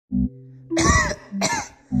Why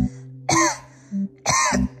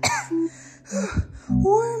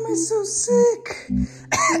am I so sick?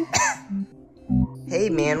 Hey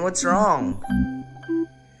man, what's wrong?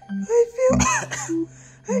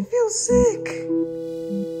 I feel sick.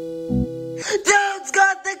 Dude's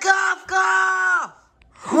got the cough!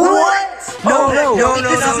 What? No.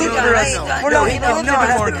 We're not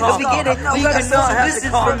having more cough. We get it. We got social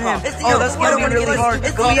distance from him. Oh, that's gonna be really hard.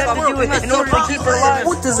 But we have to do it in order to keep our lives.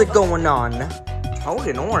 What is it going on? Toad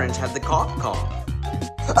and Orange have the cough.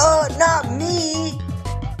 Not me.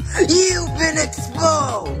 You've been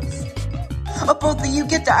exposed. Both of you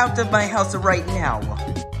get out of my house right now.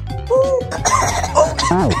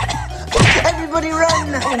 Everybody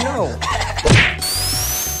run! Oh no.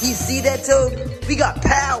 You see that, Toad? We got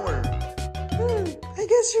power. I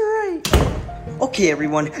guess you're right. Okay,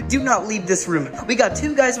 everyone, do not leave this room. We got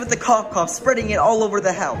 2 guys with the cough spreading it all over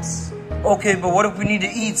the house. Okay, but what if we need to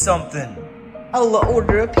eat something? I'll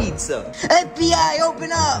order a pizza. FBI,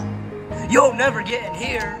 open up! You'll never get in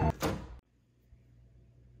here.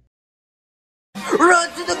 Run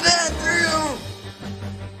to the bathroom!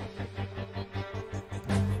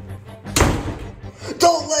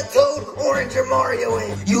 Don't let Toad, Orange, or Mario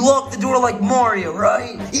in. You locked the door like Mario,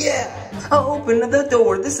 right? Yeah, I'll open the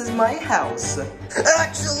door. This is my house.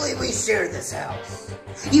 Actually, we share this house.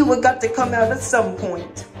 You have got to come out at some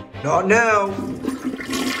point. Not now.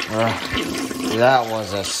 That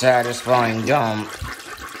was a satisfying dump.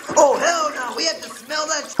 Oh, hell no. We have to smell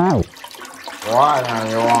that. Why are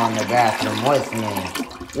you on the bathroom with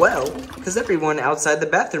me? Well, because everyone outside the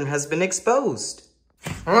bathroom has been exposed.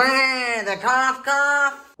 The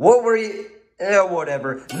cough. What were you?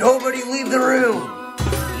 Whatever. Nobody leave the room.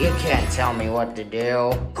 You can't tell me what to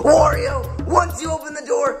do. Wario, once you open the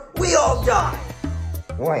door, we all die.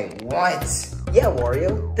 Wait, what? Yeah,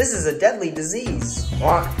 Wario, this is a deadly disease.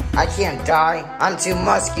 What? I can't die. I'm too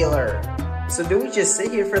muscular. So do we just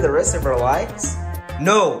sit here for the rest of our lives?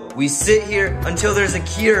 No, we sit here until there's a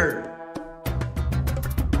cure.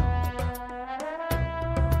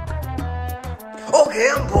 Okay,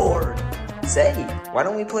 I'm bored. Say, why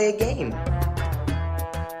don't we play a game?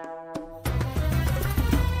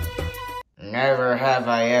 Never have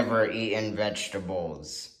I ever eaten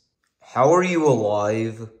vegetables. How are you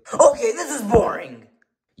alive? Okay, this is boring.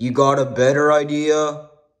 You got a better idea?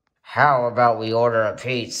 How about we order a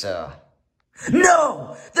pizza?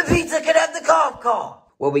 No! The pizza could have the cough.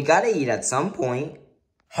 Well, we gotta eat at some point.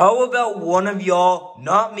 How about one of y'all,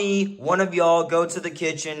 not me, one of y'all go to the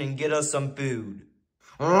kitchen and get us some food?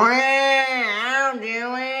 I'll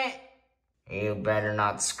do it. You better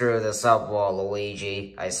not screw this up,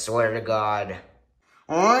 Waluigi. I swear to God.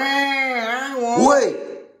 Wait!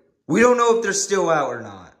 We don't know if they're still out or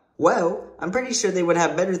not. Well, I'm pretty sure they would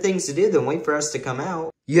have better things to do than wait for us to come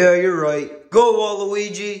out. Yeah, you're right. Go,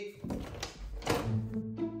 Waluigi!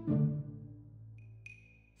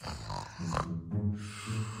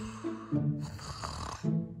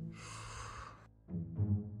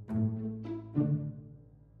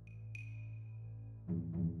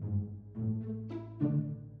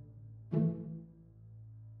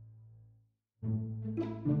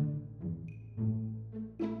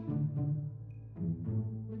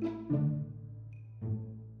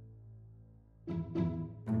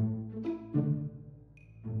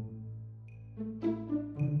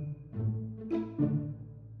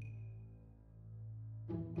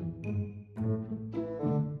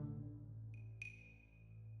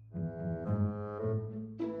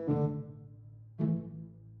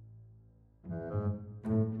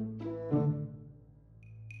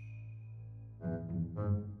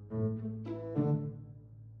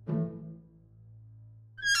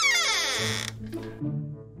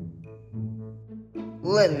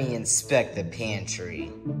 Let me inspect the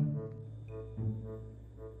pantry.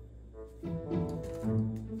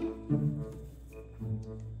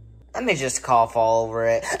 Let me just cough all over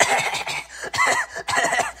it.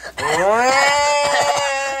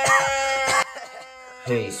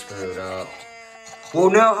 He screwed up.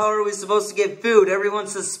 Well, now how are we supposed to get food?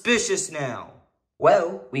 Everyone's suspicious now.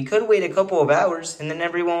 Well, we could wait a couple of hours and then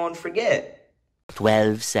everyone would forget.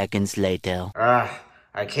 12 seconds later.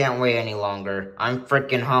 I can't wait any longer. I'm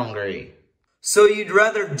freaking hungry. So you'd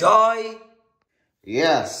rather die?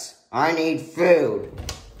 Yes, I need food.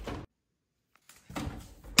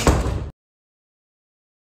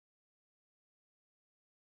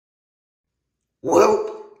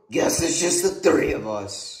 Well, guess it's just the 3 of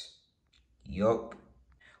us. Yup.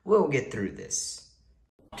 We'll get through this.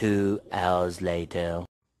 2 hours later.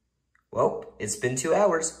 Well, it's been 2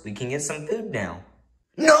 hours. We can get some food now.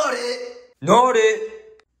 Not it!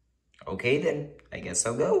 Okay then, I guess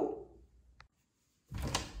I'll go.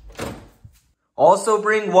 Also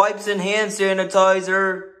bring wipes and hand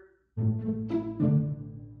sanitizer.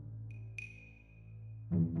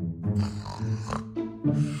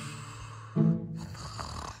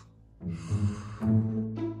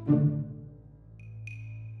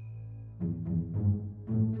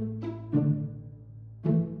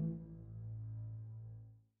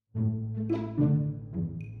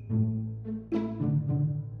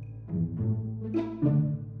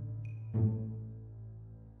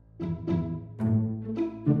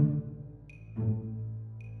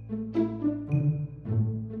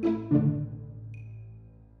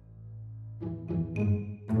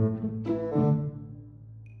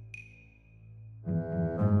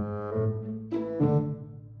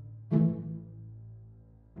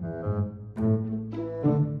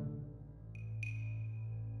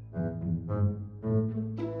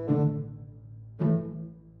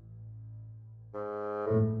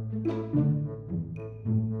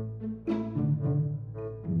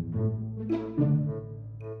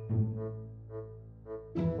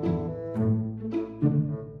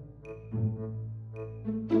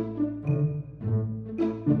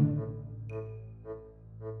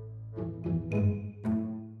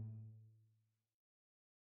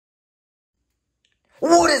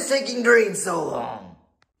 What is taking Green so long?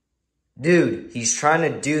 Dude, he's trying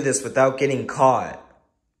to do this without getting caught.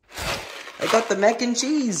 I got the mac and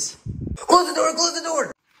cheese. Close the door, close the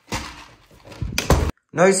door!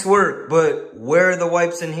 Nice work, but where are the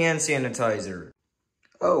wipes and hand sanitizer?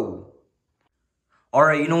 Oh.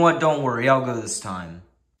 Alright, you know what? Don't worry, I'll go this time.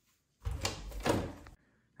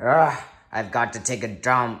 I've got to take a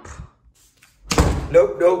dump.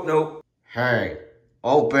 Nope. Hey,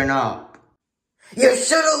 open up. You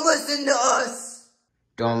should have listened to us!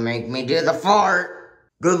 Don't make me do the fart.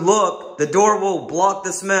 Good luck, the door will block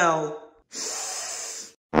the smell.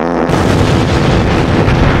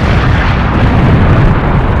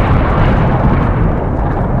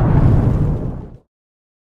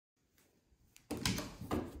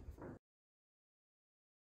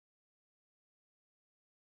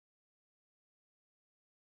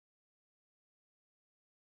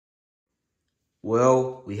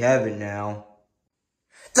 Well, we have it now.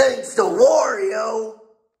 Thanks to Wario!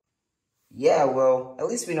 Yeah, well, at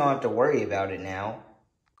least we don't have to worry about it now.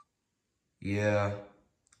 Yeah.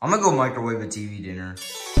 I'm gonna go microwave a TV dinner.